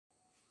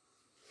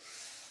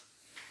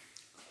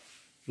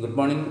Good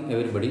morning,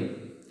 everybody.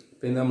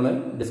 We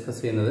will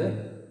discuss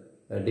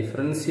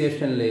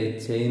differentiation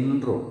chain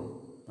rule.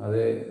 That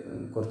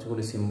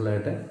is simple. A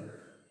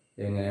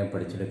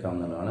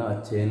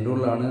chain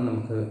rule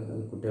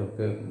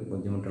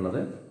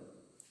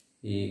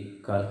is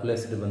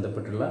calculus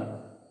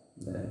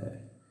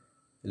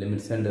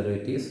limits and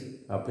derivatives,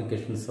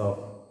 applications of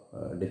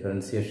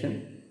differentiation,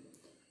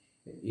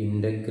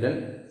 integral,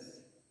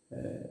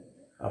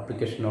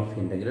 application of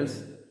integrals,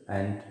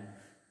 and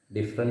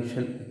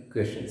differential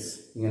equations.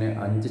 ഇങ്ങനെ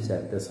 5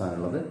 chapters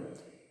ആണുള്ളത്.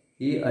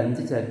 ഈ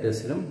 5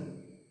 chaptersലും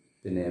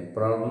പിന്നെ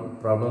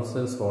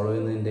problems solve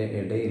ചെയ്യുന്നതിന്റെ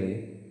ഇടയിൽ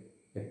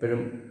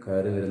എപ്പോഴും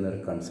കയറി വരുന്ന ഒരു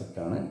കൺസെപ്റ്റ്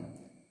ആണ്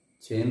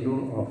ചെയിൻ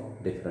റൂൾ ഓഫ്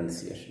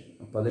ഡിഫറൻസിയേഷൻ.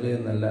 അപ്പോൾ അതിൽ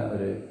നല്ല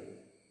ഒരു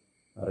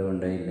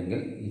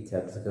അറിവുണ്ടായില്ലെങ്കിൽ ഈ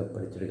ചാപ്റ്റേഴ്സ് ഒക്കെ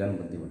പഠിച്ചെടുക്കാൻ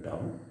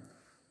ബുദ്ധിമുട്ടാവും.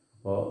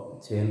 അപ്പോൾ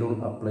ചെയിൻ റൂൾ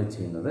അപ്ലൈ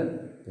ചെയ്യുന്നത്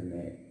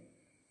പിന്നെ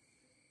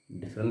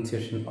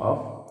differentiation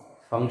of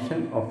function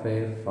of A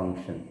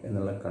function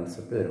എന്നുള്ള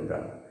കൺസെപ്റ്റ്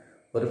വരുമ്പോഴാണ്.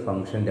 ഒരു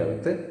ഫംഗ്ഷൻ്റെ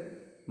അകത്ത്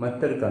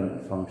മറ്റൊരു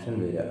ഫംഗ്ഷൻ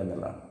വരിക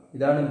എന്നുള്ളതാണ്.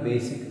 ഇതാണ്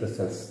ബേസിക്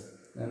റിസൾട്ട്സ്.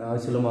 ഞാൻ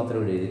ആവശ്യമുള്ള മാത്രമേ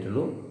ഇവിടെ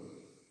എഴുതിയിട്ടുള്ളൂ.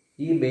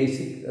 ഈ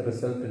ബേസിക്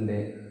റിസൾട്ടിൻ്റെ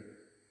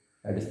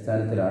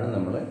അടിസ്ഥാനത്തിലാണ്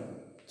നമ്മൾ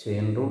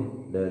ചെയിൻ റൂൾ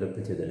ഡെവലപ്പ്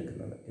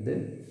ചെയ്തെടുക്കുന്നത്. ഇത്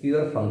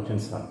പ്യുവർ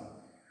ഫങ്ഷൻസ് ആണ്,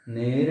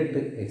 നേരിട്ട്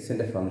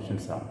എക്സിൻ്റെ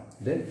ഫങ്ഷൻസ് ആണ്.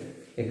 ഇത്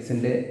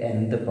എക്സിൻ്റെ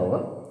nth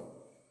പവർ,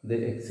 ഇത്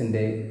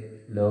എക്സിൻ്റെ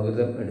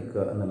ലോഗരിതം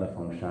എടുക്കുക എന്നുള്ള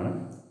ഫങ്ഷനാണ്.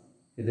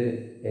 ഇത്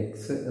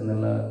എക്സ്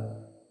എന്നുള്ള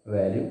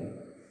വാല്യൂ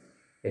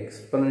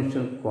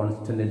എക്സ്പൊണൻഷ്യൽ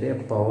കോൺസ്റ്റൻറ്റിൻ്റെ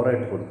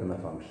പവറായിട്ട് കൊടുക്കുന്ന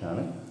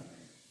ഫങ്ഷനാണ്.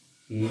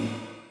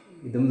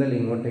 ഇത് മുതൽ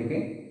ഇങ്ങോട്ടേക്ക്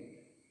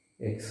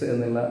എക്സ്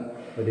എന്നുള്ള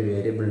ഒരു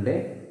വേരിയബിളിൻ്റെ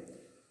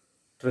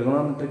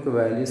ട്രിഗണോമെട്രിക്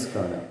വാല്യൂസ്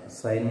കാണുക,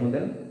 സൈൻ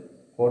മുതൽ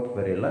കോട്ട്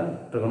വരെയുള്ള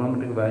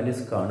ട്രിഗണോമെട്രിക്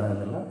വാല്യൂസ് കാണുക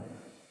എന്നുള്ള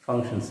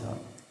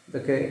ഫങ്ഷൻസാണ്.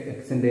 ഇതൊക്കെ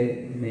എക്സിൻ്റെ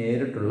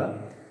നേരിട്ടുള്ള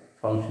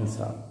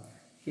ഫങ്ഷൻസാണ്.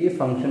 ഈ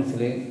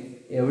ഫങ്ഷൻസിൽ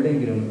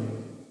എവിടെയെങ്കിലും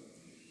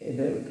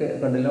ഇതൊക്കെ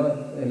കണ്ടല്ലോ,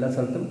 എല്ലാ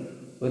സ്ഥലത്തും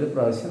ഒരു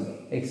പ്രാവശ്യം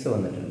എക്സ്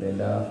വന്നിട്ടുണ്ട്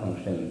എല്ലാ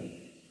ഫങ്ഷനിലും.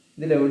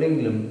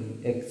 ഇതിലെവിടെയെങ്കിലും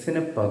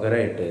എക്സിന്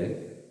പകരമായിട്ട്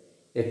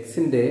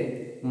എക്സിൻ്റെ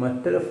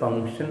മറ്റൊരു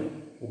ഫങ്ഷൻ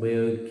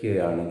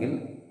ഉപയോഗിക്കുകയാണെങ്കിൽ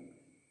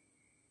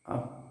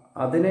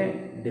അതിനെ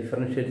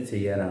ഡിഫറൻഷ്യേറ്റ്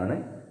ചെയ്യാനാണ്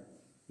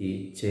ഈ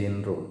ചെയിൻ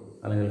റൂൾ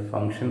അല്ലെങ്കിൽ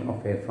function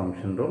of A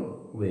function rule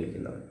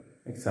ഉപയോഗിക്കുന്നത്.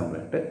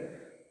 എക്സാമ്പിളായിട്ട്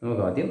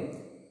നമുക്ക് ആദ്യം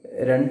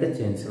 2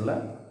 ചെയിൻസുള്ള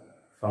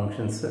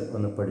ഫങ്ഷൻസ്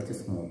ഒന്ന് പഠിച്ച്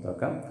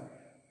സ്മൂത്താക്കാം.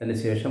 അതിന്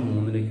ശേഷം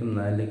 3ലേക്കും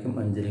 4ലേക്കും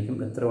 5ലേക്കും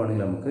എത്ര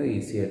വേണമെങ്കിലും നമുക്ക്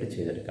ഈസി ആയിട്ട്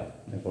ചെയ്തെടുക്കാം.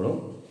 എപ്പോഴും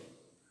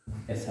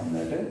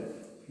എക്സാമ്പിളായിട്ട്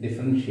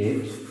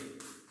ഡിഫറൻഷ്യേറ്റ്,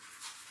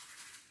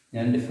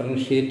 ഞാൻ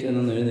ഡിഫറൻഷ്യേറ്റ്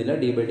എന്നൊന്നും എഴുതുന്നില്ല,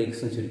 d/dx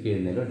എന്ന് ചുരുക്കി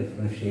എഴുതുന്നില്ല.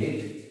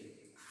 Differentiate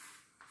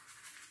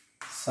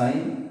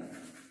sign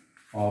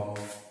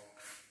of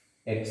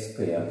X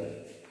square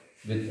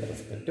with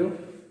respect to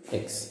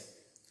X.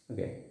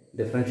 Okay,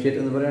 differentiate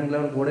എന്ന് പറയുകയാണെങ്കിൽ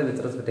അവിടെ കൂടെ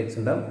വിത്ത് റെസ്പെക്ട് എക്സ്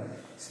ഉണ്ടാവും.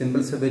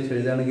 സിമ്പിൾസ് ഉപയോഗിച്ച്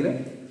എഴുതുകയാണെങ്കിൽ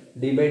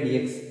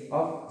d/dx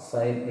of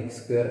sine X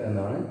square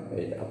എന്നാണ്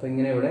എഴുതുക. അപ്പോൾ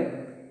ഇങ്ങനെ ഇവിടെ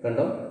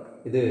കണ്ടോ,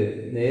 ഇത്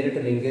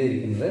നേരിട്ട് ലിങ്ക്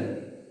ചെയ്തിരിക്കുന്നത്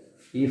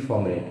ഈ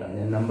ഫോമിലായിട്ടാണ്.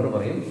 ഞാൻ നമ്പർ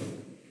പറയും: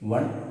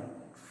 1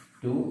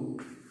 2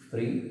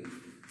 3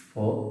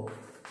 4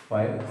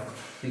 5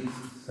 6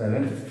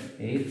 7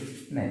 8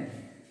 9.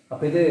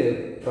 അപ്പോൾ ഇത്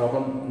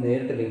പ്രോബ്ലം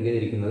നേരിട്ട് ലിങ്ക്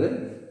ചെയ്തിരിക്കുന്നത്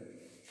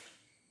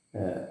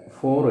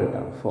 4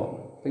 ആയിട്ടാണ്. 4.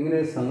 അപ്പോൾ ഇങ്ങനെ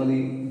ഒരു സംഗതി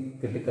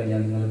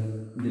കിട്ടിക്കഴിഞ്ഞാൽ നിങ്ങൾ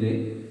ഇതിൽ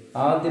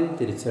ആദ്യം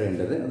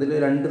തിരിച്ചറിയേണ്ടത്, അതിൽ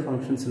 2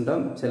 ഫങ്ഷൻസ്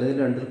ഉണ്ടാവും, ചിലതിൽ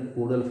 2ൽ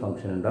കൂടുതൽ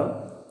ഫങ്ഷൻ ഉണ്ടാവും.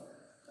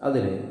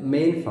 അതിൽ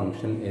മെയിൻ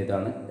ഫങ്ഷൻ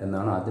ഏതാണ്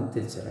എന്നാണ് ആദ്യം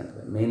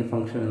തിരിച്ചറിയേണ്ടത്. മെയിൻ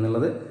ഫങ്ഷൻ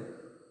എന്നുള്ളത്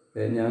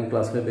ഞാൻ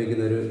ക്ലാസ്സിൽ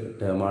ഉപയോഗിക്കുന്ന ഒരു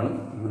ടേമാണ്,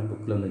 അങ്ങനെ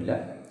ബുക്കിലൊന്നുമില്ല.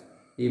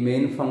 ഈ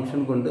മെയിൻ ഫങ്ഷൻ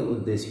കൊണ്ട്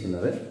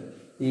ഉദ്ദേശിക്കുന്നത്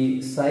ഈ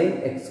സൈൻ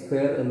എക്സ്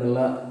സ്ക്വയർ എന്നുള്ള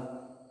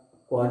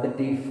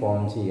ക്വാണ്ടിറ്റി ഫോം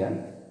ചെയ്യാൻ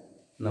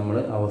നമ്മൾ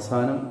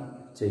അവസാനം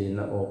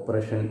ചെയ്യുന്ന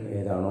ഓപ്പറേഷൻ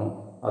ഏതാണോ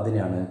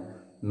അതിനെയാണ്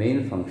മെയിൻ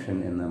ഫങ്ഷൻ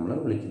എന്ന് നമ്മൾ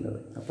വിളിക്കുന്നത്.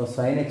 അപ്പോൾ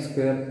സൈൻ എക്സ്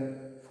സ്ക്വയർ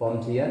ഫോം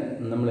ചെയ്യാൻ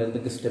നമ്മൾ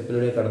എന്തൊക്കെ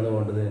സ്റ്റെപ്പിലൂടെ കടന്നു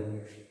പോകേണ്ടത്?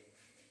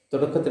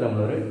 തുടക്കത്തിൽ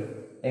നമ്മളൊരു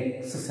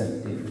എക്സ്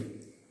സെലക്ട് ചെയ്യും.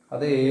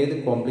 അത് ഏത്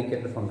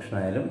കോംപ്ലിക്കേറ്റഡ് ഫങ്ഷൻ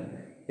ആയാലും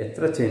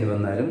എത്ര ചെയിൻ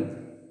വന്നാലും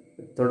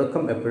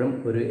തുടക്കം എപ്പോഴും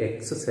ഒരു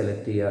എക്സ്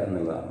സെലക്ട് ചെയ്യുക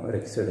എന്നുള്ളതാണ്. ഒരു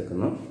എക്സ്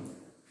എടുക്കുന്നു.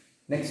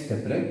 നെക്സ്റ്റ്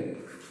സ്റ്റെപ്പിൽ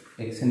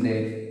എക്സിൻ്റെ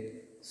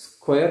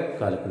സ്ക്വയർ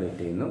കാൽക്കുലേറ്റ്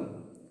ചെയ്യുന്നു.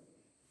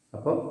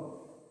 അപ്പോൾ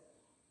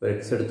ഒരു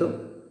എക്സ് എടുത്തു.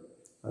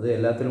 അത്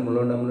എല്ലാത്തിലും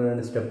ഉള്ളതുകൊണ്ട് നമ്മൾ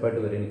 2 സ്റ്റെപ്പായിട്ട്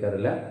വരും,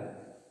 എനിക്കറിയില്ല.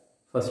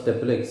 ഫസ്റ്റ്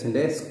സ്റ്റെപ്പിൽ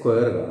എക്സിൻ്റെ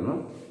സ്ക്വയർ കാണുന്നു.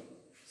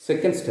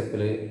 സെക്കൻഡ്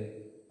സ്റ്റെപ്പിൽ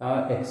ആ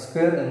എക്സ്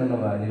സ്ക്വയർ എന്നുള്ള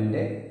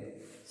വാല്യൂവിൻ്റെ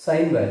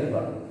സൈൻ വാല്യൂ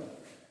കാണുന്നു.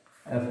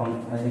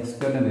 എക്സ്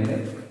സ്ക്വയറിൻ്റെ മേലെ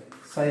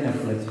സൈൻ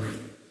അപ്ലൈ ചെയ്യും.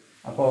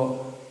 അപ്പോൾ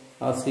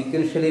ആ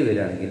സീക്വൻഷ്യലി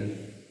വരികയാണെങ്കിൽ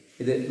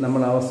ഇത്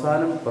നമ്മൾ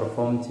അവസാനം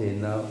പെർഫോം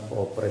ചെയ്യുന്ന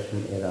ഓപ്പറേഷൻ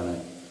ഏതാണ്?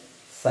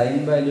 സൈൻ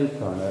വാല്യൂ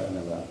കാണുക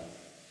എന്നുള്ളതാണ്.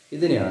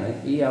 ഇതിനെയാണ്,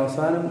 ഈ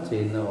അവസാനം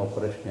ചെയ്യുന്ന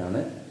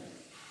ഓപ്പറേഷനെയാണ്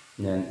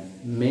ഞാൻ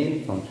മെയിൻ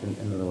ഫങ്ഷൻ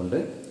എന്നതുകൊണ്ട്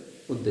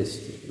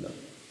ഉദ്ദേശിച്ചിരിക്കുന്നത്.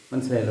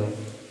 മനസ്സിലായല്ലോ?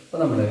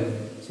 അപ്പോൾ നമ്മൾ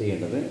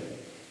ചെയ്യേണ്ടത്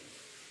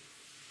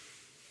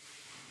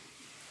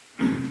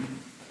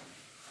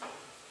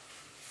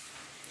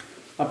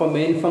അപ്പോൾ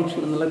മെയിൻ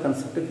ഫങ്ഷൻ എന്നുള്ള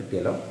കൺസെപ്റ്റ്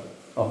കിട്ടിയല്ലോ.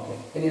 ഓക്കെ,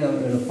 ഇനി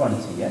നമ്മൾ എളുപ്പമാണ്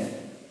ചെയ്യാൻ.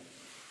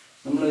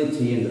 നമ്മൾ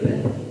ചെയ്യേണ്ടത്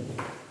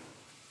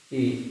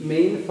ഈ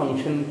മെയിൻ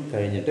ഫങ്ഷൻ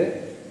കഴിഞ്ഞിട്ട്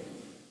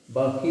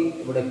ബാക്കി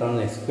ഇവിടെ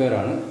കാണുന്ന എക്സ് സ്ക്വയർ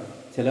ആണ്.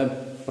 ചില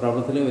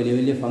പ്രോബ്ലത്തിൽ വലിയ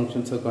വലിയ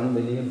ഫംഗ്ഷൻസൊക്കെ കാണും,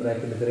 വലിയ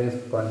ബ്രാക്കറ്റ് ഇത്രയും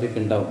ക്വാണ്ടിറ്റി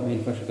ഉണ്ടാവും.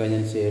 മെയിൻ ഫംഗ്ഷൻ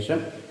കഴിഞ്ഞതിന് ശേഷം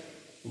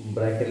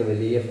ബ്രാക്കറ്റിൽ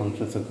വലിയ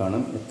ഫംഗ്ഷൻസൊക്കെ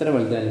കാണും. എത്ര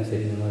വലുതായാലും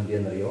ശരി, നിങ്ങൾ എന്ത്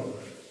ചെയ്യുന്നറിയോ,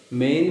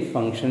 മെയിൻ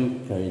ഫംഗ്ഷൻ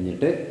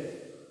കഴിഞ്ഞിട്ട്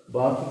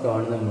ബാക്കി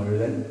കാണുന്ന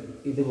മുഴുവൻ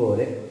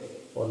ഇതുപോലെ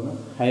ഒന്ന്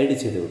ഹൈഡ്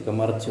ചെയ്ത് വെക്കുക,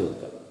 മറച്ച്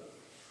വെക്കുക.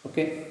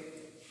 ഓക്കെ,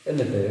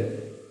 എന്നിട്ട്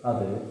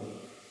അത്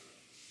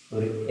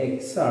ഒരു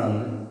എക്സ്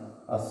ആണെന്ന്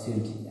അസ്യൂം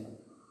ചെയ്യാം.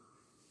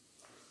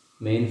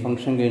 മെയിൻ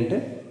ഫംഗ്ഷൻ കഴിഞ്ഞിട്ട്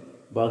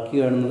ബാക്കി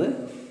കാണുന്നത്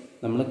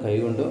നമ്മൾ കൈ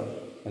കൊണ്ടോ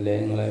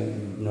അല്ലെങ്കിൽ നിങ്ങളെ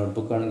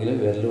നോട്ട്ബുക്ക് ആണെങ്കിൽ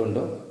വിരൽ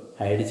കൊണ്ടോ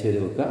ഹൈഡ് ചെയ്ത്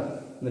വെക്കുക.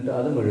 എന്നിട്ട്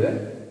അത് മുഴുവൻ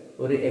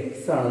ഒരു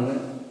എക്സ് ആണെന്ന്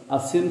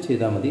അസ്യൂം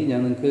ചെയ്താൽ മതി. ഞാൻ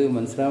നിങ്ങൾക്ക്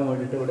മനസ്സിലാകാൻ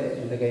വേണ്ടിയിട്ട് ഇവിടെ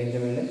എൻ്റെ കൈൻ്റെ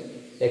മേലെ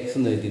എക്സ്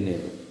എന്ന്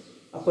എഴുതുന്നതായിരുന്നു.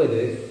 അപ്പോൾ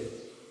ഇത്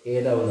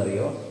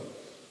ഏതാവുമെന്നറിയോ,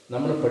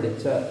 നമ്മൾ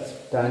പഠിച്ച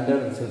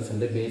സ്റ്റാൻഡേർഡ്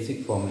റിസൾട്ട്സിൻ്റെ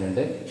ബേസിക്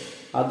ഫോമുലുണ്ട്,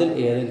 അതിൽ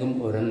ഏതെങ്കിലും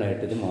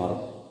ഒരെണ്ണമായിട്ട് ഇത് മാറും.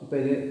 ഇപ്പോൾ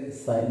ഇത്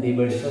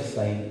ഡിവൈഡ്സ് ഓഫ്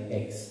സൈൻ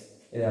എക്സ്,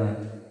 ഇതാണ്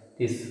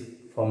this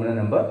formula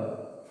number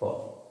 4.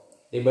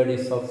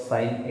 Divides of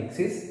sine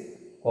X is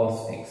cos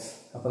X.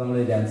 അപ്പോൾ നമ്മൾ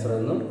ഇതിൻ്റെ ആൻസർ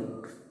എന്നും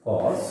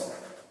കോസ്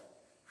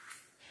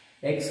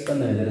എക്സ്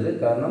എന്ന് എഴുതരുത്,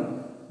 കാരണം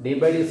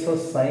ഡിവൈഡ്സ്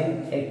ഓഫ് സൈൻ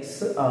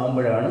എക്സ്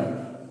ആകുമ്പോഴാണ്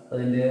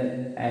അതിൻ്റെ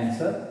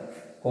ആൻസർ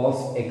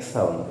കോസ് എക്സ്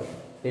ആവുന്നത്.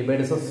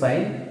 ഡിവൈഡ്സ് ഓഫ്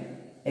സൈൻ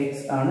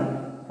എക്സ് ആണ്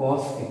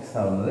കോസ് എക്സ്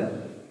ആവുന്നത്.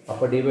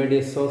 അപ്പോൾ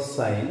divides of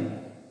sine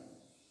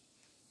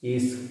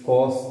is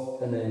cos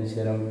എന്നതിന്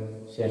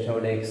ശേഷം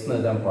അവിടെ എക്സ് എന്ന്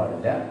എഴുതാൻ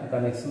പാടില്ല,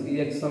 കാരണം ഈ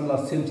എക്സ് നമ്മൾ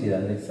അസ്യൂം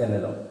ചെയ്താണ്, എക്സ്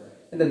അല്ലല്ലോ.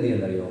 എന്നിട്ട് എന്ത്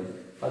ചെയ്യുന്നറിയോ,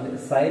 അത്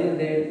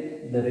സൈനിൻ്റെ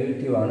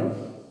ഡെറിവേറ്റീവ് ആണ്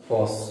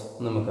കോസ്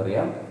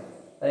നമുക്കറിയാം.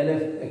 അതിൽ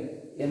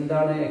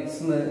എന്താണ് എക്സ്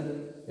എന്ന്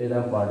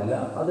എഴുതാൻ പാടില്ല,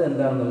 അത്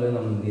എന്താണെന്നുള്ളത്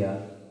നമ്മൾ എന്ത് ചെയ്യുക,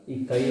 ഈ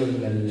കൈ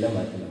ഒടുങ്ങെല്ലാം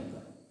മാറ്റി നോക്കുക.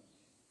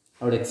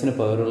 അവിടെ എക്സിന്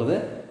പകരമുള്ളത്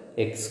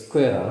എക്സ്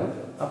സ്ക്വയർ ആണ്.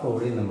 അപ്പോൾ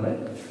ഇവിടെ നമ്മൾ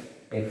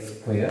എക്സ്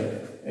സ്ക്വയർ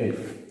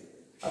എഴുതും.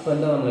 അപ്പോൾ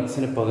എന്താ നമ്മൾ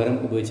എക്സിന് പകരം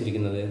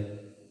ഉപയോഗിച്ചിരിക്കുന്നത്,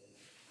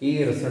 ഈ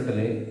റിസൾട്ടിൽ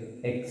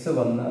എക്സ്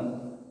വന്ന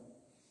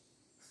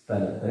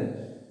സ്ഥലത്ത്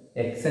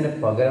എക്സിന്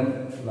പകരം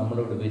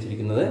നമ്മളിവിടെ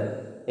ഉപയോഗിച്ചിരിക്കുന്നത്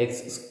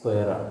എക്സ്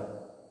സ്ക്വയർ ആണ്.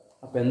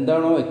 അപ്പോൾ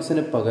എന്താണോ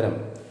എക്സിന് പകരം,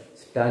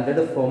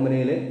 സ്റ്റാൻഡേർഡ്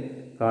ഫോർമുലയിൽ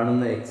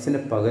കാണുന്ന എക്സിന്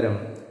പകരം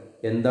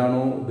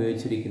എന്താണോ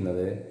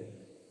ഉപയോഗിച്ചിരിക്കുന്നത്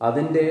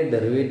അതിൻ്റെ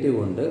ഡെറിവേറ്റീവ്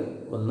കൊണ്ട്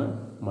ഒന്ന്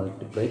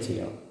മൾട്ടിപ്ലൈ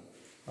ചെയ്യണം.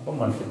 അപ്പോൾ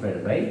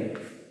multiplied by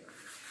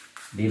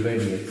D by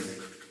D X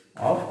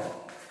of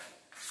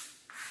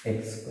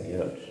X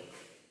square.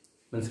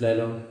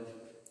 മനസ്സിലായല്ലോ?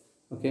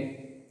 ഓക്കെ,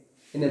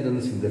 ഇനി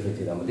ഇതൊന്ന് സിംപ്ലിഫൈ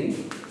ചെയ്താൽ മതി.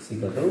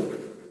 Equal to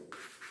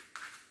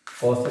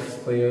cos X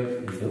square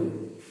into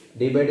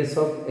divides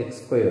of X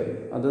square,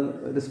 അത്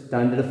ഒരു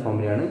സ്റ്റാൻഡേർഡ്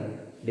ഫോമിലാണ്.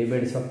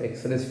 Divides of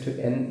X raise to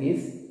N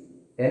is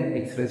N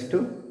X raise to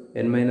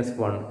N minus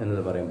 1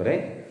 എന്നത് പറയുമ്പോൾ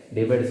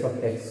ഡിവൈഡ്സ് ഓഫ്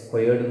എക്സ്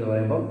സ്ക്വയേർഡ് എന്ന്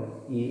പറയുമ്പോൾ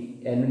ഈ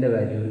എൻ്റെ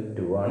വാല്യൂ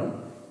 2 ആണ്.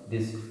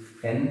 This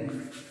N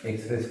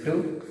X raise to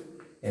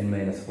n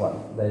minus 1,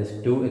 that is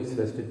 2x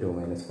raised to 2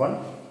 minus 1,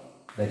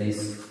 that is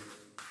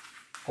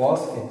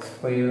cos x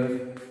squared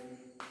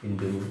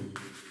into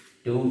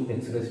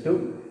 2x raised to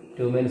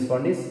 2 minus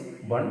 1 is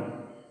 1.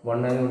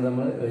 1 ആയതുകൊണ്ട്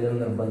നമ്മൾ എഴുതാൻ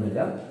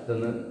നിർബന്ധമില്ല.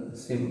 ഇതൊന്ന്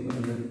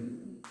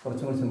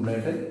കുറച്ചും കൂടി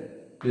സിമ്പിളായിട്ട്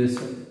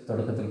യൂസ്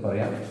തുടക്കത്തിൽ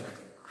പറയാം.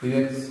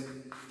 2x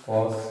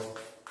cos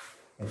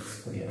x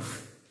squared.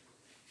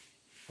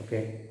 Okay,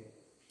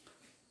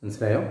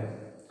 മനസ്സിലായോ?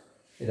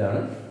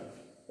 ഇതാണ്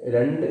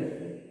രണ്ട്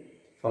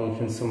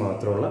ഫങ്ഷൻസ്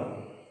മാത്രമുള്ള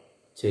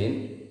ചെയിൻ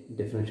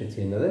ഡിഫറൻഷ്യേറ്റ്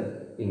ചെയ്യുന്നത്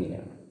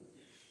ഇങ്ങനെയാണ്.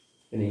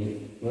 ഇനി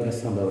വേറെ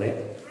എക്സാമ്പിൾ പറയാം.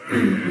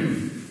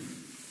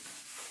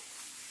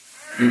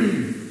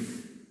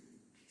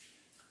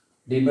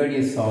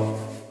 Divides of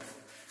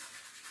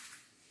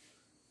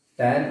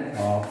tan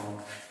of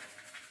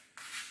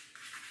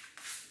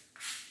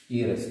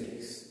e raised to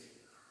x.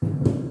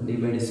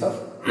 Divides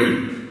of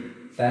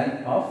tan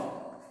of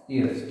e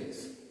raised to x.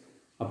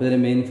 അപ്പോൾ ഇതിലെ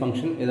മെയിൻ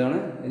ഫംഗ്ഷൻ ഇതാണ്.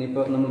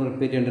 ഇനിയിപ്പോൾ നമ്മൾ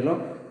റിപ്പീറ്റ് ചെയ്യണ്ടല്ലോ,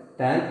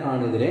 ടാൻ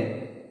ആണ് ഇതിലെ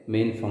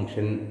മെയിൻ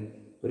ഫംഗ്ഷൻ.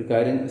 ഒരു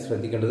കാര്യം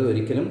ശ്രദ്ധിക്കേണ്ടത്,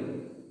 ഒരിക്കലും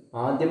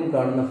ആദ്യം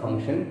കാണുന്ന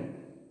ഫംഗ്ഷൻ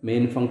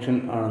മെയിൻ ഫംഗ്ഷൻ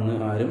ആണെന്ന്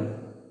ആരും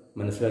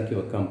മനസ്സിലാക്കി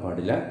വെക്കാൻ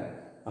പാടില്ല.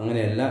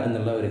 അങ്ങനെയല്ല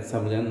എന്നുള്ള ഒരു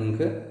എക്സാമ്പിൾ ഞാൻ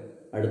നിങ്ങൾക്ക്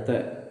അടുത്ത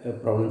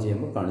പ്രോബ്ലം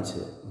ചെയ്യുമ്പോൾ കാണിച്ചു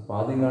തരും. അപ്പോൾ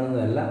ആദ്യം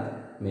കാണുന്നതല്ല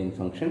മെയിൻ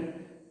ഫംഗ്ഷൻ,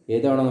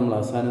 ഏതാണോ നമ്മൾ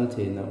അവസാനം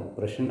ചെയ്യുന്ന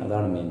ഓപ്പറേഷൻ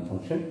അതാണ് മെയിൻ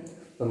ഫംഗ്ഷൻ.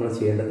 നമ്മൾ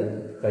ചെയ്യേണ്ടത്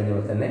കഴിഞ്ഞ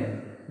പോലെ തന്നെ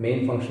മെയിൻ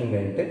ഫംഗ്ഷൻ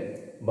കഴിഞ്ഞിട്ട്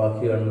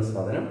ബാക്കി കാണുന്ന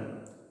സാധനം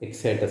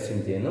എക്സ് ആയിട്ട് അസ്യൂം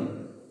ചെയ്യുന്നു.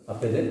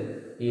 അപ്പോൾ ഇത്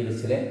ഈ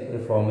ലിസ്റ്റിലെ ഒരു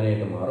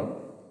ഫോർമുലയായിട്ട് മാറും.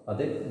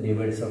 അത്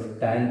ഡിവൈഡ്സ് ഓഫ്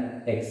ടാൻ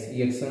എക്സ്, ഈ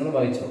എക്സ് നിങ്ങൾ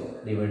വായിച്ചോളൂ.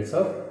 Divides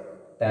of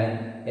tan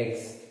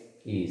X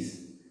is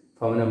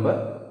form number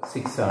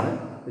 6 ആണ്.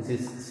 This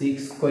is 6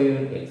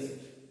 squared X.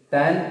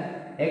 Tan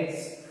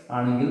X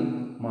ആണെങ്കിൽ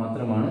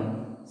മാത്രമാണ്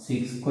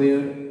 6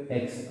 സ്ക്വയർഡ്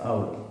എക്സ്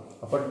ആവുള്ളൂ.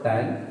 അപ്പോൾ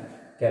ടാൻ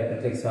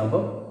ക്യാപിറ്റൽ എക്സ്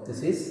ആകുമ്പോൾ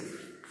ദിസ് ഈസ്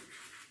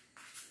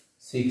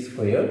 6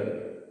 സ്ക്വയർഡ്.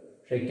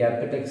 പക്ഷേ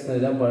ക്യാപിറ്റൽ എക്സ്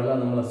എഴുതാൻ പാടില്ല,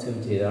 നമ്മൾ അസ്യൂം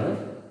ചെയ്താണ്.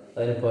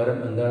 അതിന് പകരം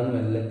എന്താണെന്ന്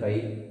മെല്ലെ കൈ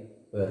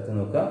ഉയർത്തി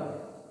നോക്കുക.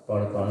 അപ്പോൾ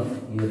അവിടെ കാണും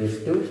e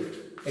raised to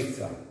x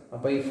ആണ്.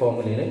 അപ്പോൾ ഈ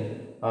ഫോർമുലയിൽ,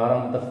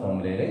 ആറാമത്തെ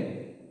ഫോർമുലയിൽ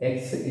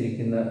എക്സ്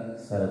ഇരിക്കുന്ന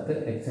സ്ഥലത്ത്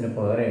എക്സിന്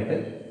പകരമായിട്ട്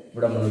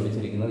ഇവിടെ നമ്മൾ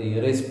ഉപയോഗിച്ചിരിക്കുന്നത് e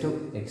raised to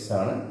x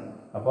ആണ്.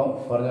 അപ്പോൾ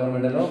പറഞ്ഞ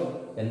ഓർമ്മയുണ്ടല്ലോ,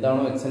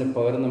 എന്താണോ എക്സിന്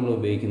പകരം നമ്മൾ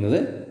ഉപയോഗിക്കുന്നത്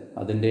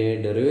അതിൻ്റെ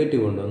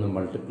ഡെറിവേറ്റീവ് കൊണ്ടൊന്ന്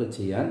മൾട്ടിപ്ലൈ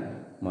ചെയ്യാൻ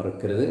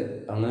മറക്കരുത്.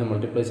 അങ്ങനെ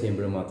മൾട്ടിപ്ലൈ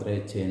ചെയ്യുമ്പോൾ മാത്രമേ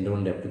chain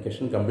റൂളിൻ്റെ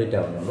application complete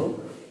ആവുന്നുള്ളൂ.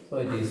 So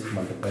it is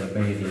multiplied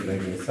by d by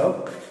dx of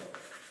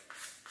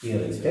e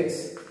raised to x,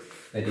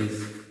 that is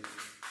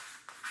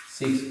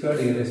 6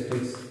 squared e raised to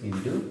x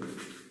into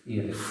e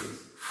raised to x.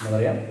 എന്താ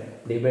പറയാം,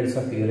 d by dx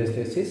of e raised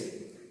to x is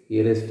e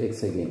raised to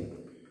x again,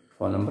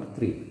 for number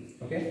 3.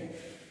 Okay.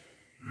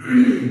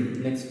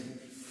 Next,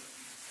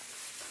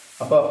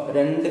 അപ്പോൾ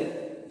 2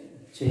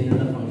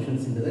 ചെയിനുള്ള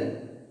ഫങ്ഷൻസിൻ്റെത്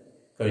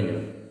കഴിഞ്ഞു.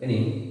 ഇനി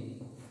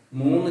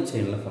 3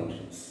 ചെയിനുള്ള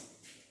functions.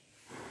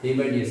 d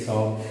by dx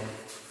of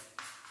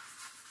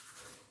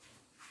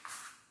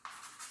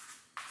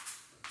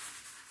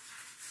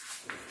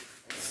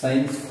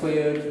sin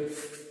squared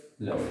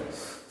log x.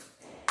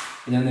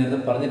 ഞാൻ നേരത്തെ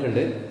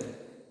പറഞ്ഞിട്ടുണ്ട്,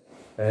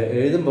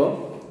 എഴുതുമ്പോൾ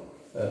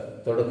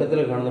തുടക്കത്തിൽ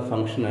കാണുന്ന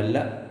ഫംഗ്ഷൻ അല്ല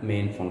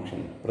മെയിൻ ഫംഗ്ഷൻ.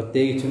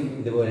 പ്രത്യേകിച്ചും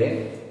ഇതുപോലെ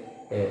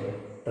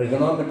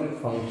ട്രിഗണോമെട്രിക്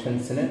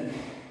ഫങ്ഷൻസിന്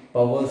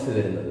പവേഴ്സ്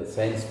വരുന്നത്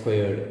സൈൻ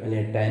സ്ക്വയേർഡ്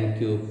അല്ലെങ്കിൽ ടാൻ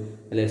ക്യൂബ്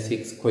അല്ലെങ്കിൽ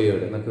 6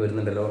 സ്ക്വയേർഡ് എന്നൊക്കെ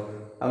വരുന്നുണ്ടല്ലോ.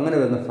 അങ്ങനെ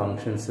വരുന്ന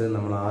ഫങ്ഷൻസ്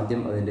നമ്മൾ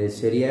ആദ്യം അതിൻ്റെ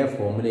ശരിയായ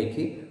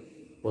ഫോമിലേക്ക്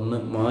ഒന്ന്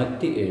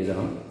മാറ്റി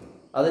എഴുതണം.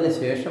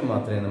 അതിനുശേഷം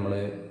മാത്രമേ നമ്മൾ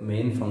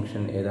മെയിൻ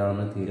ഫംഗ്ഷൻ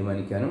ഏതാണെന്ന്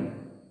തീരുമാനിക്കാനും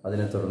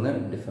അതിനെ തുടർന്ന്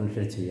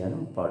ഡിഫറൻഷ്യേറ്റ്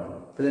ചെയ്യാനും പാടുള്ളൂ.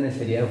 അപ്പോൾ ഇതിനെ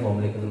ശരിയായ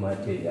ഫോമിലേക്ക് ഒന്ന്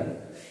മാറ്റി എഴുതാൻ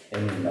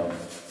എന്നുണ്ടാവും.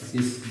 This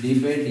is d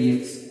by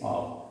dx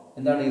of,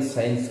 എന്താണ് ഈ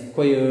സൈൻ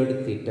സ്ക്വയേർഡ്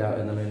തീറ്റ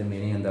എന്നുള്ളതിൻ്റെ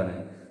മീനിങ് എന്താണ്?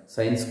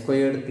 സൈൻ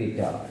സ്ക്വയേർഡ് തീറ്റ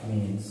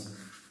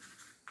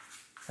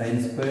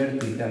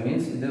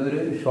മീൻസ് ഇത് ഒരു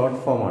ഷോർട്ട്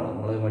ഫോമാണ്.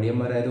 നമ്മൾ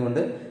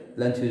മടിയന്മാരായതുകൊണ്ട്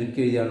എല്ലാം ചുരുക്കി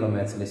എഴുതിയാണല്ലോ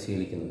മാത്സിൽ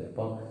ശീലിക്കുന്നത്.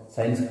 അപ്പോൾ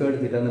സൈൻ സ്ക്വയേർഡ്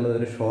തീറ്റ എന്നുള്ളത്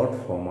ഒരു ഷോർട്ട്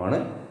ഫോമാണ്.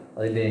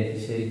 അതിൻ്റെ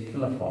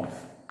ശരിക്കുള്ള form,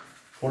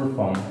 full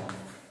form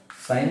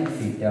sine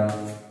theta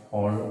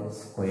whole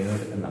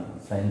squared എന്നാണ്.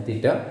 Sine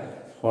theta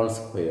whole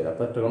square.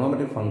 അപ്പോൾ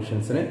ട്രിഗണോമെട്രിക്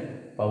ഫംഗ്ഷൻസിന്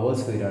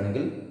പവേഴ്സ്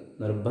വരികയാണെങ്കിൽ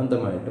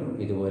നിർബന്ധമായിട്ടും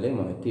ഇതുപോലെ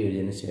മാറ്റി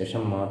എഴുതിയതിന്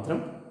ശേഷം മാത്രം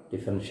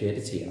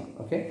ഡിഫറൻഷ്യേറ്റ് ചെയ്യണം.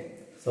 Okay.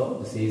 So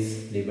this is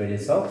d by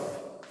dx of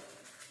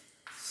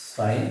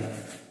sin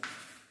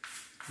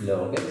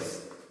log x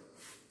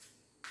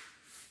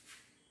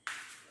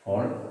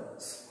whole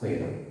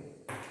square.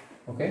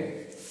 Okay,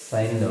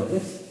 sign log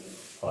x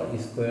whole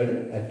squared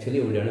actually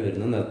ഇവിടെയാണ്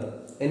വരുന്നത് അർത്ഥം.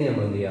 ഇനി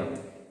നമ്മൾ എന്ത് ചെയ്യാം,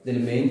 ഇതിൽ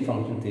മെയിൻ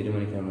ഫംഗ്ഷൻ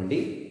തീരുമാനിക്കാൻ വേണ്ടി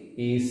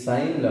ഈ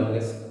sign log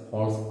x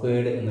whole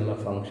squared എന്നുള്ള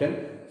ഫംഗ്ഷൻ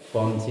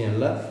ഫോം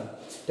ചെയ്യാനുള്ള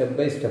സ്റ്റെപ്പ്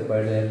ബൈ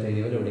സ്റ്റെപ്പായിട്ട്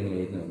തെരുവിൽ എവിടെയെങ്കിലും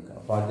എഴുതി നോക്കുക.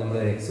 അപ്പോൾ ആദ്യം നമ്മൾ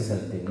എക്സ്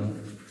സെലക്ട് ചെയ്യുന്നു,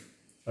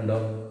 കണ്ടോ.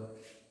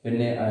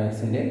 പിന്നെ ആ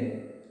എക്സിൻ്റെ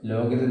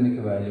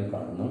ലോഗരിതമിക് വാല്യൂ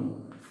കാണുന്നു,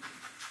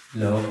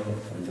 ലോഗ്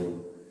എക്സ് കണ്ടു.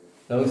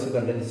 ലോഗ് എക്സ്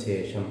കണ്ടതിന്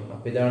ശേഷം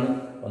അപ്പോൾ ഇതാണ്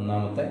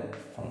ഒന്നാമത്തെ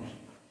ഫംഗ്ഷൻ.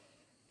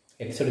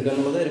 എക്സ് എടുക്കുക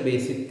എന്നുള്ളത് ഒരു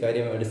ബേസിക്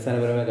കാര്യം,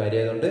 അടിസ്ഥാനപരമായ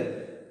കാര്യമായതുകൊണ്ട്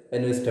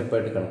അതിനൊരു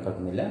സ്റ്റെപ്പായിട്ട്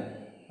കണക്കാക്കുന്നില്ല.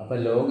 അപ്പോൾ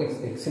ലോഗ്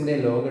എക്സിൻ്റെ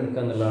ലോഗ്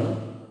എടുക്കുക എന്നുള്ളതാണ്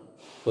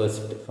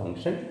ഫസ്റ്റ്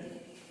ഫംഗ്ഷൻ.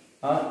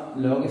 ആ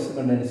ലോഗ് എക്സ്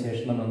കണ്ടതിന്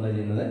ശേഷം നമ്മൾ എന്താ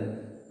ചെയ്യുന്നത്,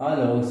 ആ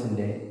ലോഗ്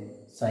എക്സിൻ്റെ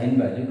സൈൻ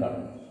വാല്യൂ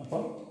കാണും.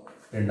 അപ്പോൾ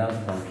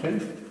രണ്ടാമത്തെ ഫംഗ്ഷൻ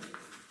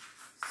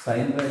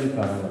സൈൻ വാല്യൂ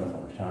കാണുന്ന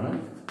ഫംഗ്ഷനാണ്.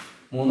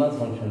 മൂന്നാമത്തെ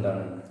ഫംഗ്ഷൻ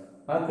എന്താണ്,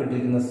 ആ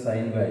കിട്ടിയിരിക്കുന്ന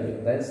സൈൻ വാല്യൂ,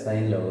 അതായത്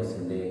സൈൻ ലോഗ്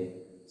എക്സിൻ്റെ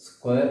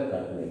സ്ക്വയർ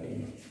കാൽക്കുലേറ്റ്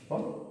ചെയ്യുന്നു.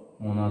 അപ്പോൾ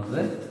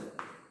മൂന്നാമത്തത്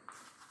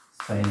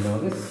സൈൻ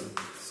ലോഗ് എക്സ്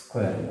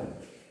സ്ക്വയർ.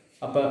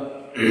 അപ്പോൾ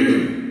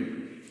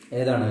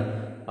ഏതാണ്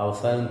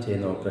അവസാനം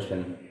ചെയ്യുന്ന ഓപ്പറേഷൻ?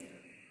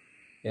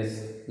 യെസ്,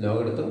 ലോഗ്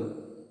എടുത്തു,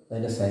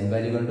 അതിൻ്റെ സൈൻ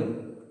വാല്യൂ കണ്ടു,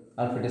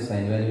 ആ കിട്ടിയ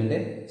സൈൻ വാല്യൂവിൻ്റെ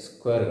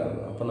സ്ക്വയർ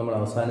കാണുന്നു. അപ്പോൾ നമ്മൾ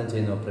അവസാനം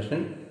ചെയ്യുന്ന ഓപ്പറേഷൻ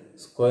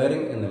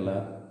സ്ക്വയറിംഗ് എന്നുള്ള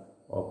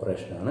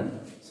ഓപ്പറേഷനാണ്.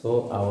 So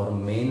our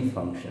main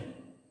function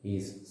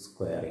is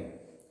squaring.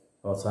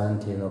 അവസാനം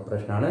ചെയ്യുന്ന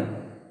ഓപ്പറേഷനാണ്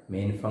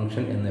മെയിൻ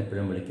ഫംഗ്ഷൻ എന്ന്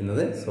എപ്പോഴും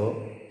വിളിക്കുന്നത്. So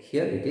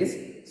here it is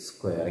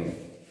squaring.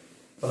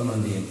 അപ്പോൾ നമ്മൾ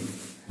എന്ത് ചെയ്യും,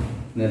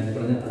 നേരത്തെ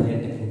പറഞ്ഞ അതേ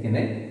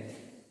ടെക്നിക്കിനെ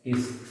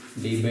is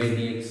d by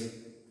dx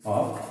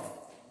of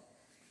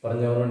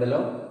പറഞ്ഞ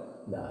ഓർമ്മയുണ്ടല്ലോ.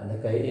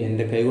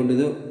 എൻ്റെ കൈ കൊണ്ട്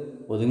ഇത്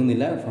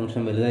ഒതുങ്ങുന്നില്ല,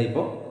 ഫംഗ്ഷൻ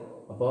വലുതായിപ്പോൾ.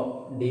 അപ്പോൾ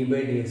d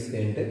by dx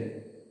കഴിഞ്ഞിട്ട്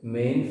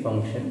മെയിൻ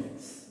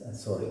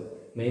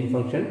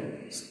ഫംഗ്ഷൻ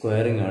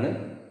സ്ക്വയറിംഗ് ആണ്.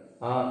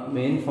 ആ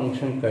മെയിൻ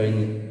ഫംഗ്ഷൻ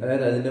കഴിഞ്ഞ്,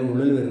 അതായത് അതിൻ്റെ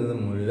ഉള്ളിൽ വരുന്നത്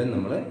മുഴുവൻ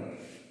നമ്മൾ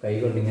കൈ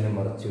കൊണ്ട് ഇങ്ങനെ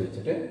മറച്ചു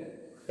വെച്ചിട്ട്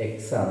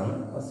എക്സ് ആണെന്ന്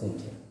അസൈൻ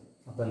ചെയ്യാം.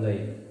 അപ്പോൾ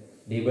എന്തായി,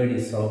 d by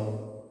dx of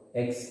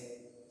X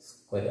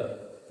square.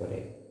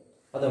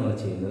 അത് നമ്മൾ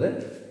ചെയ്യുന്നത്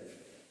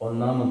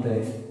ഒന്നാമത്തെ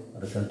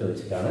റിസൾട്ട്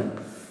വെച്ചിട്ടാണ്.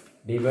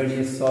 d by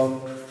dx of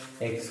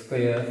X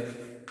square,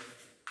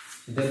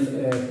 ഇത്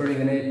എപ്പോഴും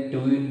ഇങ്ങനെ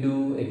 2 into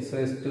x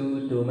raised to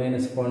 2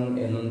 minus 1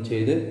 എന്നൊന്നും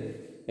ചെയ്ത്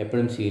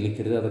എപ്പോഴും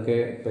ശീലിക്കരുത്. അതൊക്കെ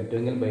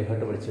പറ്റുമെങ്കിൽ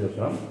ബൈഹാർട്ട് പഠിച്ചു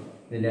വെക്കണം.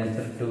 ഇതിൻ്റെ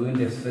answer 2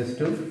 into x raised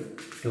to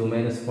 2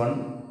 minus 1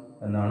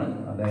 എന്നാണ്.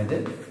 അതായത്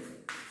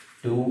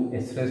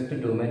 2x raised to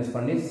 2 minus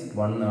 1 is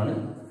 1 ആണ്,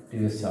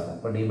 2s ആണ്.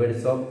 അപ്പോൾ d by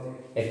dx of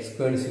X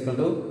squared is equal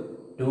to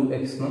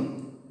 2x എന്നും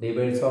d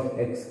by dx of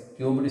X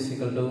cubed is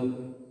equal to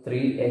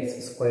 3x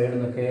squared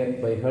എന്നൊക്കെ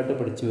by heart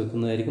പഠിച്ചു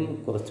വെക്കുന്നതായിരിക്കും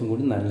കുറച്ചും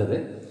കൂടി നല്ലത്.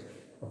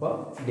 അപ്പോൾ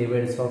d by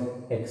dx of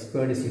X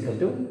squared is equal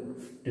to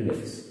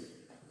 2x.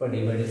 അപ്പോൾ d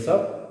by dx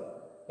of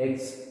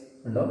X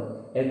ഉണ്ടോ,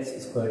 X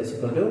squared is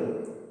equal to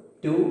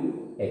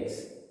 2x.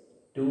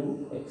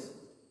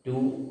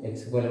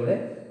 പോലെ ഇവിടെ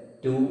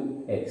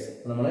 2x.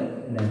 നമ്മൾ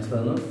ആൻസർ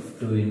വന്നു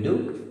 2 into,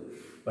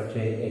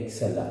 പക്ഷേ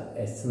എക്സ് അല്ല,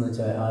 എസ് എന്ന്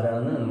വെച്ചാൽ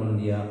ആരാണെന്ന് നമ്മൾ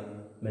എന്ത് ചെയ്യുക,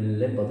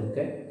 മെല്ലെ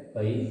പതുക്കെ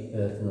കൈ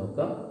ഉയർത്തി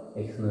നോക്കുക.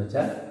 എക്സ് എന്ന്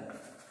വെച്ചാൽ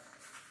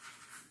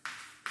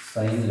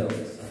സൈൻ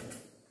ലോഗസ്.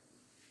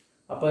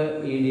 അപ്പോൾ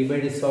ഈ D by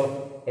dis of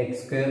X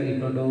square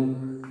equal to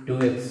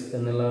 2x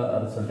എന്നുള്ള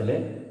റിസൾട്ടിൽ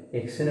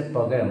എക്സിന്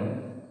പകരം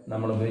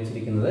നമ്മൾ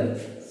ഉപയോഗിച്ചിരിക്കുന്നത്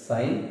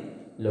സൈൻ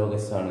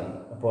ലോഗസ് ആണ്.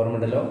 അപ്പോൾ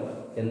ഓർമ്മയുണ്ടല്ലോ,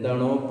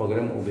 എന്താണോ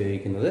പകരം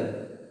ഉപയോഗിക്കുന്നത്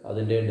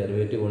അതിൻ്റെ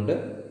ഡെറിവേറ്റീവ് കൊണ്ട്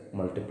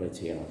മൾട്ടിപ്ലൈ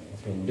ചെയ്യണം.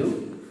 അപ്പോൾ into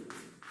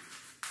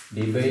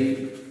D by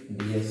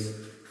D S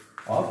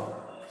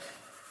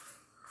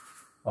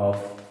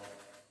of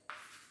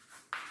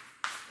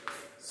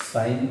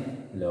sine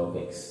log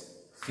X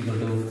equal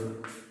to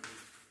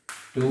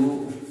 2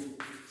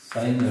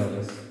 sign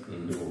ലോഗസ്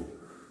into.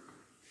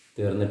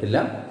 തീർന്നിട്ടില്ല,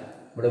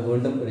 ഇവിടെ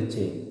വീണ്ടും ഒരു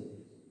ചെയിൻ.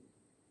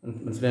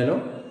 മനസ്സിലായല്ലോ,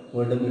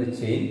 വീണ്ടും ഒരു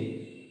ചെയിൻ.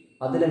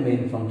 അതിലെ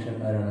മെയിൻ ഫംഗ്ഷൻ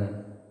ആരാണ്?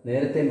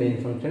 നേരത്തെ മെയിൻ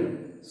ഫംഗ്ഷൻ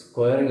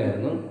സ്ക്വയറിംഗ്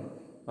ആയിരുന്നു,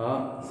 ആ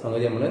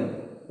സംഗതി നമ്മൾ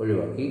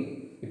ഒഴിവാക്കി.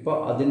 ഇപ്പോൾ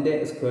അതിൻ്റെ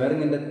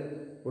സ്ക്വയറിങ്ങിൻ്റെ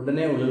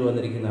ഉടനെ ഉള്ളിൽ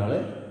വന്നിരിക്കുന്ന ആൾ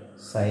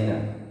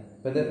സൈനാണ്.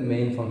 അപ്പോൾ ഇത്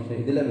മെയിൻ ഫംഗ്ഷൻ,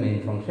 ഇതിലെ മെയിൻ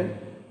ഫംഗ്ഷൻ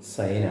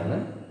സൈനാണ്.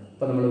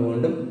 അപ്പോൾ നമ്മൾ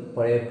വീണ്ടും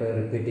പഴയ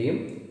റിപ്പീറ്റ് ചെയ്യും.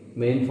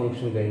 മെയിൻ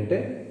ഫംഗ്ഷൻ കഴിഞ്ഞിട്ട്,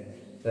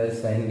 അതായത്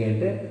സൈൻ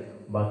കഴിഞ്ഞിട്ട്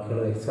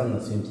ബാക്കിയുള്ള എക്സ് ആണ്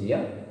അസ്യൂം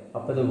ചെയ്യുക.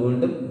 അപ്പോൾ ഇത്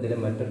വീണ്ടും ഇതിലെ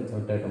മറ്റൊരു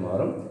റിസൾട്ടായിട്ട്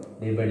മാറും.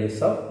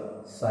 Dividers of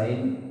sine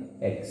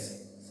X,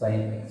 sign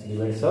X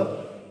dividers of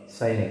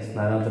sine X.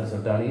 നാലാമത്തെ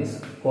റിസൾട്ടാണ് ഈ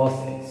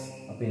കോസ് എക്സ്.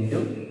 അപ്പോൾ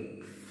ഇൻറ്റു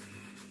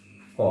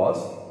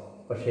കോസ്,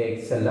 പക്ഷേ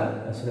എക്സ് അല്ല,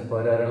 എക്സിന്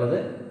പോരാറുള്ളത്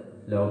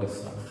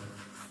ലോഗസ് ആണ്,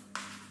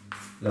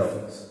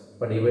 ലോഗസ്.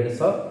 അപ്പോൾ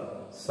ഡിവൈഡേഴ്സ് ഓഫ്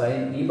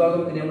സൈൻ. ഈ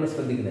ഭാഗം ഇനി നമ്മൾ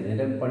ശ്രദ്ധിക്കുന്നില്ല,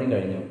 ഇതിൻ്റെ പണി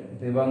കഴിഞ്ഞു.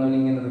 അപ്പോൾ ഈ ഭാഗം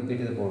ഇങ്ങനെ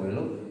റിപ്പീറ്റ് ചെയ്ത്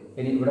പോവുകയുള്ളൂ.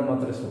 ഇനി ഇവിടെ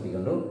മാത്രമേ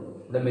ശ്രദ്ധിക്കുള്ളൂ.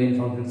 ഇവിടെ മെയിൻ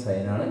ഫംഗ്ഷൻ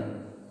സൈനാണ്.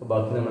 അപ്പോൾ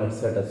ബാക്കി നമ്മൾ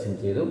എക്സ് ആയിട്ട് അസ്യൂം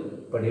ചെയ്തു.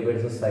 അപ്പോൾ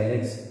divides of sine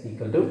X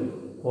equal to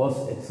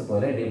cos X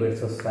പോലെ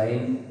divides of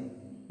sine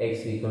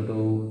X equal to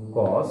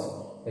cos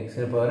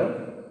എക്സിന് പകരം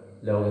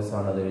ലോഗസ്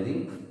ആണ്, അത് എഴുതി.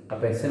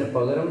 അപ്പോൾ എക്സിന്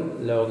പകരം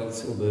ലോഗ്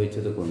എക്സ്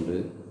ഉപയോഗിച്ചത് കൊണ്ട്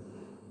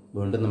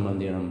വീണ്ടും നമ്മൾ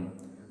എന്ത് ചെയ്യണം?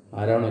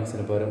 ആരാണോ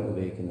എക്സിന് പകരം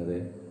ഉപയോഗിക്കുന്നത്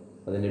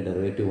അതിൻ്റെ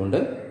ഡെറിവേറ്റീവ് കൊണ്ട്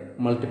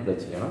മൾട്ടിപ്ലൈ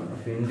ചെയ്യണം.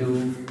 അപ്പോൾ into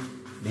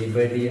D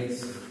by D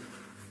X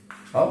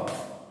of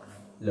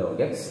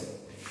log X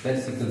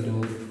that's equal to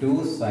 2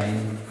 sign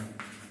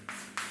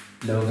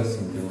ലോഗസ്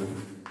into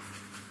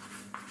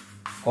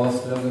cos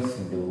logos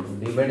into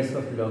dividends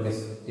of logos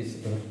is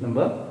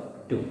number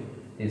 2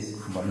 is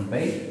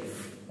 1/5.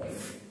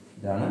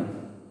 ഇതാണ്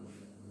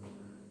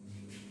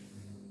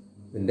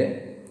ഇതിൻ്റെ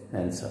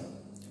ആൻസർ.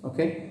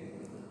 ഓക്കെ,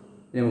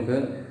 നമുക്ക്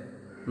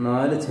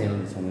 4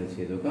 ചെയിനുകൾ സംഗതി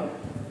ചെയ്ത് നോക്കാം.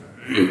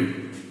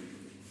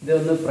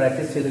 ഇതൊന്ന്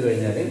പ്രാക്ടീസ് ചെയ്ത്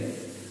കഴിഞ്ഞാൽ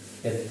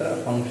എത്ര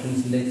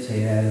ഫങ്ഷൻസിൻ്റെ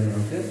ചെയിനായാലും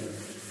നമുക്ക്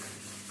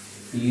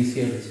ഈസി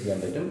ആയിട്ട് ചെയ്യാൻ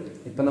പറ്റും.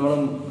 ഇപ്പം നമ്മൾ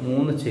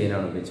 3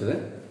 ചെയിനാണ് ഉപയോഗിച്ചത്.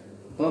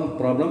 അപ്പോൾ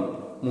പ്രോബ്ലം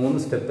 3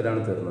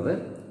 സ്റ്റെപ്പിലാണ് തീർന്നത്.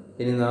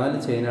 ഇനി 4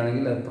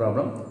 ചെയിനാണെങ്കിൽ അത്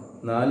പ്രോബ്ലം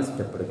 4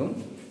 സ്റ്റെപ്പ് എടുക്കും.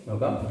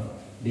 നോക്കാം.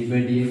 D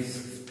by D X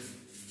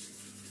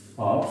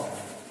of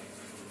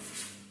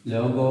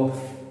log of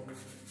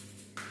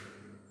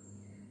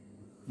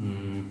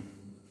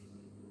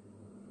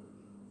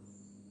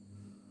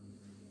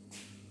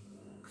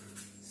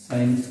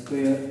sine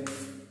square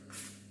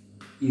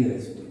E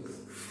raise to X,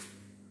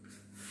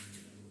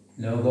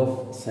 log of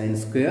sine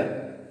square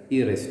E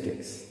raise to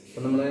X.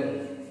 അപ്പോൾ നമ്മൾ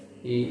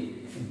ഈ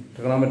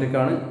ട്രിഗണോമെട്രിക്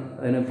ആണ്,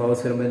 അതിന് പവർ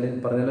സെർമെൻറ്റ്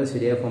പറഞ്ഞാൽ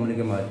ശരിയായ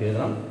ഫോമിലേക്ക് മാറ്റി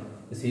എഴുതണം.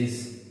 This is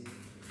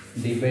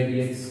D by D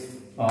X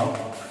of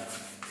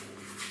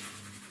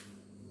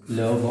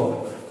log of,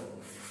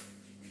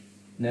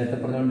 നേരത്തെ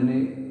പറഞ്ഞുകൊണ്ട് ഇനി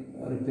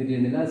റിപ്പീറ്റ്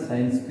ചെയ്യുന്നില്ല,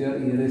 sine square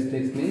E raise to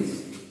X means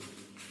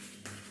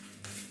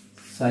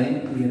sign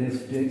E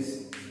raise to X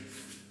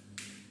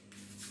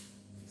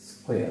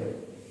square.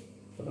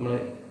 അപ്പോൾ നമ്മൾ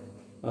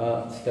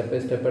സ്റ്റെപ്പ് ബൈ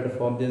സ്റ്റെപ്പായിട്ട്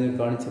ഫോം ചെയ്ത്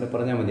കാണിച്ചിട്ട്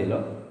പറഞ്ഞാൽ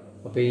മതിയല്ലോ.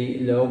 അപ്പോൾ ഈ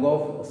log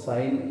of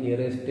sine E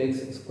raise to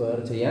X square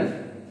ചെയ്യാൻ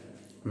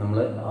നമ്മൾ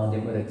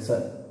ആദ്യം ഒരു എക്സ്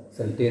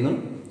സെലക്ട് ചെയ്യുന്നു.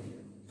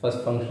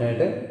 ഫസ്റ്റ്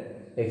ഫംഗ്ഷനായിട്ട്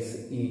എക്സ്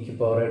ഇക്ക്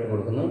പവറായിട്ട്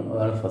കൊടുക്കുന്നു,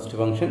 അതാണ് ഫസ്റ്റ്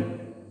ഫംഗ്ഷൻ.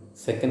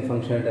 സെക്കൻഡ്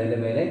ഫംഗ്ഷനായിട്ട് അതിൻ്റെ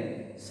മേലെ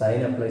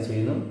സൈൻ അപ്ലൈ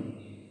ചെയ്യുന്നു.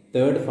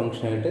 തേർഡ്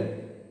ഫംഗ്ഷനായിട്ട്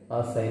ആ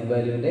സൈൻ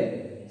വാല്യൂവിൻ്റെ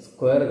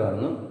സ്ക്വയർ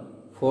കാണുന്നു.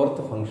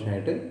 ഫോർത്ത്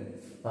ഫംഗ്ഷനായിട്ട്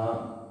ആ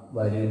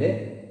വാല്യൂവിൻ്റെ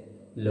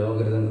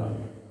ലോഗരിതം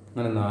കാണുന്നു.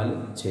 അങ്ങനെ 4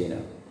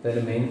 ചെയിനാണ്. അതിൽ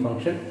മെയിൻ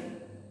ഫംഗ്ഷൻ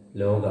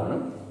ലോഗാണ്.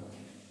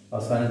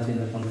 അവസാനം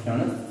ചെയ്യുന്ന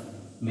ഫംഗ്ഷനാണ്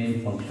മെയിൻ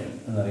ഫംഗ്ഷൻ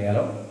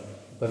എന്നറിയാലോ.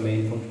 ഇപ്പോൾ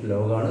മെയിൻ ഫംഗ്ഷൻ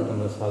ലോഗാണ്.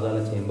 നമ്മൾ സാധാരണ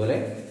ചെയ്യും പോലെ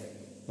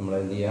നമ്മൾ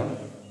എന്ത് ചെയ്യാം,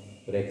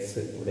 ഒരു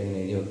എക്സ് ഇവിടെ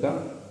ഇങ്ങനെ എഴുതി വെക്കാം,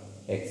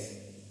 എക്സ്.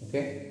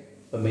 ഓക്കെ,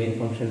 അപ്പോൾ മെയിൻ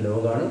ഫംഗ്ഷൻ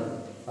ലോഗാണ്.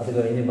 അത്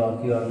കഴിഞ്ഞ്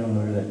ബാക്കി കാണുന്ന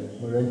മുഴുവൻ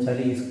വെച്ചാൽ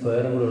ഈ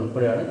സ്ക്വയറും കൂടെ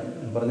ഉൾപ്പെടെയാണ്.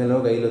 പറഞ്ഞല്ലോ,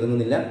 കയ്യിൽ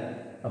ഒതുങ്ങുന്നില്ല.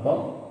 അപ്പോൾ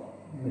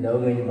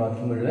ലോഗ് കഴിഞ്ഞ്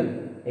ബാക്കി മുഴുവൻ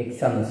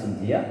എക്സ് ആണ് അസ്യൂം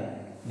ചെയ്യുക.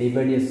 D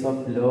by D S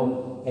of log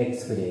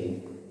X വരെയായി.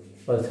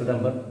 ഫസ്റ്റ്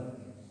നമ്പർ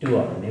 2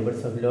 ആണ്.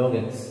 Divides of log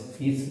X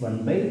is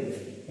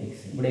 1/x.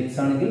 ഇവിടെ എക്സ്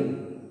ആണെങ്കിൽ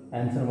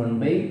ആൻസർ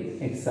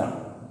 1/x ആണ്.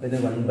 അപ്പോൾ ഇത്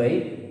 1/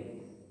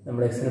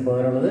 നമ്മുടെ എക്സിന്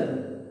പകരമുള്ളത്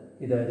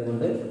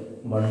ഇതായതുകൊണ്ട്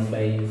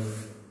 1/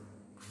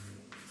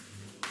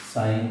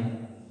 sign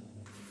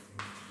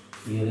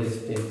E raise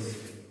to X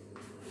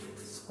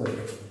square.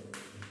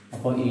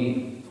 അപ്പോൾ ഈ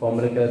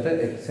ഫോർമുലയ്ക്കകത്ത്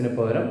എക്സിന്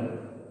പകരം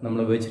നമ്മൾ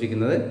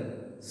ഉപയോഗിച്ചിരിക്കുന്നത്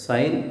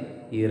sign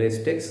E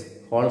raise to X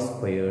whole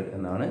squared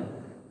എന്നാണ്.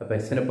 അപ്പോൾ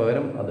എക്സിന്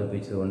പകരം അത്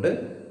ഉപയോഗിച്ചതുകൊണ്ട്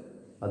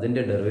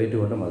അതിൻ്റെ ഡെറിവേറ്റീവ്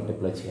കൊണ്ട്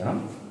മൾട്ടിപ്ലൈ ചെയ്യണം.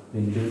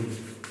 Into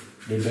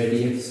D by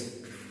D X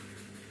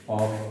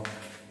of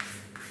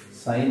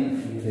sin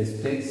e raised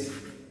to x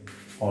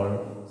all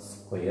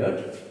squared.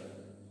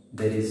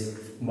 There is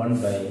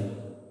 1 by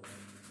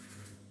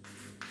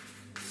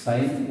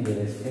sin e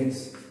raised to x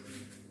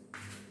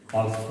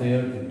all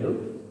squared into.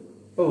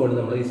 ഇപ്പോൾ ഇവിടെ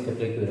നമ്മൾ ഈ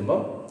സ്റ്റെപ്പിലേക്ക് വരുമ്പോൾ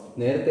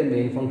നേരത്തെ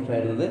മെയിൻ ഫംഗ്ഷൻ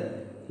ആയിരുന്നത്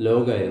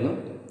ലോഗ് ആയിരുന്നു.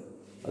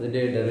 അതിൻ്റെ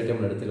ഡെറിവേറ്റീവ്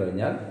നമ്മൾ എടുത്തു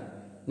കഴിഞ്ഞാൽ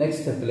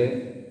നെക്സ്റ്റ് സ്റ്റെപ്പിൽ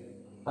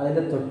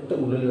അതിൻ്റെ തൊട്ട്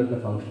ഉള്ളിൽ വരുന്ന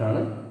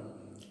ഫംഗ്ഷനാണ്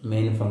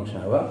മെയിൻ ഫംഗ്ഷൻ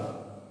ആവുക.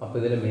 അപ്പോൾ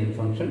ഇതിലെ മെയിൻ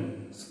ഫംഗ്ഷൻ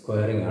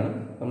സ്ക്വയറിംഗ് ആണ്.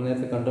 നമ്മൾ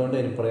നേരത്തെ കണ്ടുകൊണ്ട്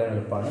എനിക്ക് പറയാൻ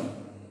എളുപ്പമാണ്.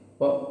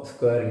 അപ്പോൾ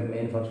സ്ക്വയറിംഗ്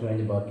മെയിൻ ഫംഗ്ഷൻ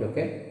കഴിഞ്ഞ്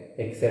ബാക്കിയൊക്കെ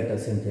എക്സ് ആയിട്ട്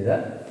അസ്യൂം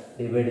ചെയ്താൽ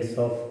divides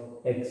of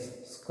X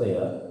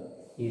square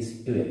is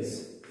 2x.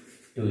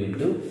 2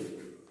 into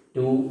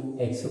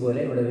 2x പോലെ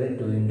ഇവിടെ വരെ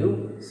 2 into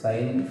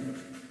sine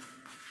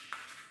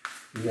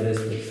e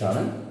raised to x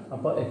ആണ്.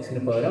 അപ്പോൾ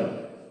എക്സിന് പകരം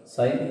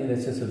sign e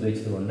raised to x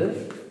ഉപയോഗിച്ചതുകൊണ്ട്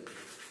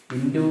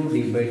into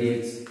D by D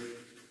X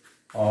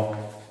of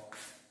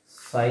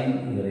sine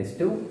e raised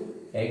to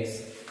x,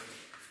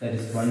 that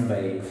is 1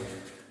 by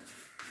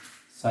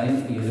sin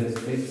e raised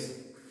to x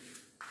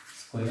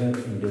square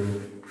into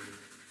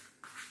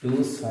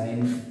 2 sin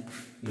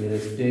e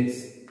raised to x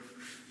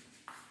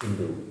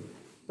into.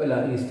 ഇപ്പോൾ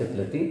ഈ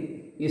സ്റ്റെപ്പിലെത്തി.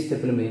 ഈ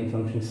സ്റ്റെപ്പിൽ main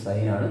function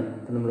sign ആണ്.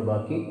 അപ്പോൾ നമ്മൾ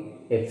ബാക്കി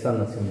X ആണ്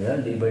assume ചെയ്താൽ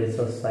divides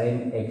of sine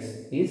X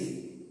is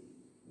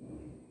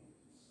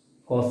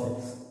cos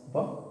X.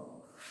 അപ്പോൾ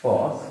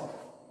കോസ്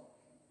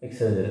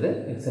എക്സ് എഴുതരുത്,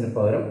 എക്സിന്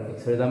പകരം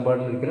എക്സ് എഴുതാൻ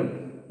പാടില്ല ഒരിക്കലും.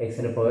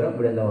 എക്സിന് പകരം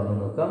ഇവിടെ എന്താ വന്നു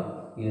നോക്കാം,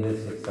 e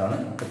raised to x ആണ്.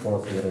 അപ്പോൾ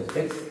cos e raised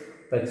to x.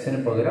 അപ്പോൾ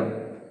എക്സിന് പകരം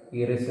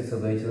e raised to x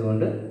ഉപയോഗിച്ചത്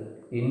കൊണ്ട്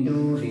into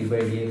D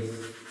by D X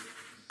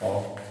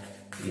of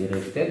e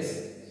raised to x,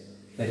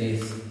 that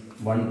is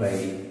 1 by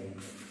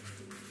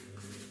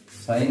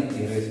sin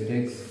e raised to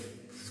x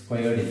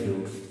squared into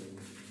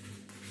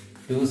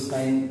 2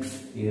 sin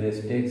e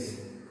raised to x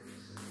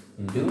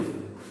into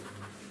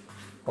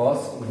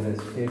cos e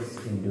raised to x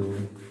into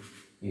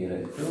e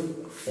raised to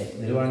x.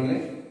 ഇതിൽ വേണമെങ്കിൽ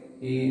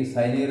ഈ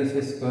sign e raised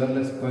to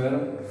സ്ക്വയറിലെ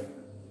സ്ക്വയറും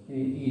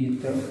ഈ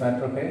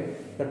ഫാക്ടറൊക്കെ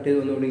cut ചെയ്ത്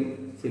ഒന്നുകൂടി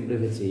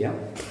simplify ചെയ്യാം.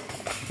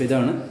 അപ്പോൾ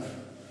ഇതാണ്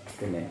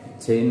പിന്നെ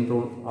ചെയിൻ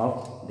റൂൾ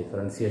ഓഫ്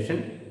ഡിഫറൻസിയേഷൻ.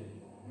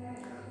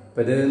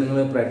 അപ്പോൾ ഇത് നിങ്ങൾ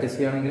പ്രാക്ടീസ്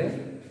ചെയ്യുകയാണെങ്കിൽ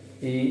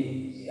ഈ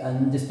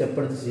 5 സ്റ്റെപ്പ്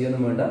എടുത്ത്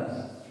ചെയ്യൊന്നും വേണ്ട,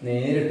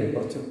 നേരിട്ട്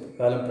കുറച്ച്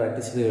കാലം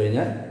പ്രാക്ടീസ് ചെയ്ത്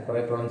കഴിഞ്ഞാൽ, കുറേ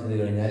പ്രോബ്ലം ചെയ്ത്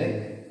കഴിഞ്ഞാൽ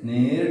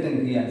നേരിട്ട്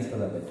എനിക്ക് ഈ ആൻസർ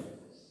എഴുതാൻ പറ്റും.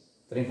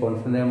 ഇത്രയും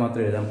കോൺഫിഡൻ്റായി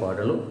മാത്രമേ എഴുതാൻ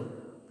പാടുള്ളൂ.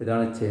 അപ്പോൾ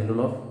ഇതാണ് ചെയിൻ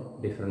റൂൾ ഓഫ്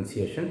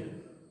ഡിഫറൻസിയേഷൻ.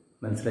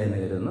 മനസ്സിലായെന്ന്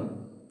കരുതുന്നു.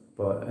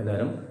 അപ്പോൾ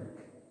ഏതായാലും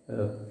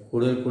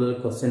കൂടുതൽ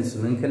ക്വസ്റ്റ്യൻസ്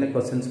നിങ്ങൾക്ക് തന്നെ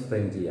ക്വസ്റ്റ്യൻസ്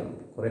ഫ്രെയിം ചെയ്യാം.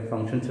 കുറേ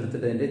ഫംഗ്ഷൻസ്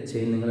എടുത്തിട്ട് അതിൻ്റെ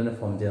ചെയിൻ നിങ്ങൾ തന്നെ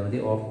ഫോം ചെയ്താൽ മതി.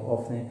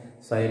 Of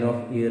sine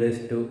of e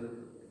raised to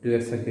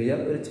 2x ഒക്കെ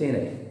എഴുതിയാൽ ഒരു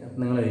ചെയിനായി. അപ്പോൾ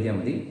നിങ്ങൾ എഴുതിയാൽ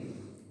മതി.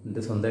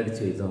 എന്നിട്ട് സ്വന്തമായിട്ട്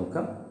ചെയ്ത്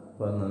നോക്കാം.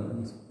 അപ്പോൾ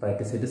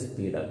പ്രാക്ടീസ് ചെയ്ത്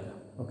സ്പീഡാക്കാം.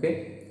 Okay,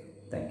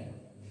 thank you.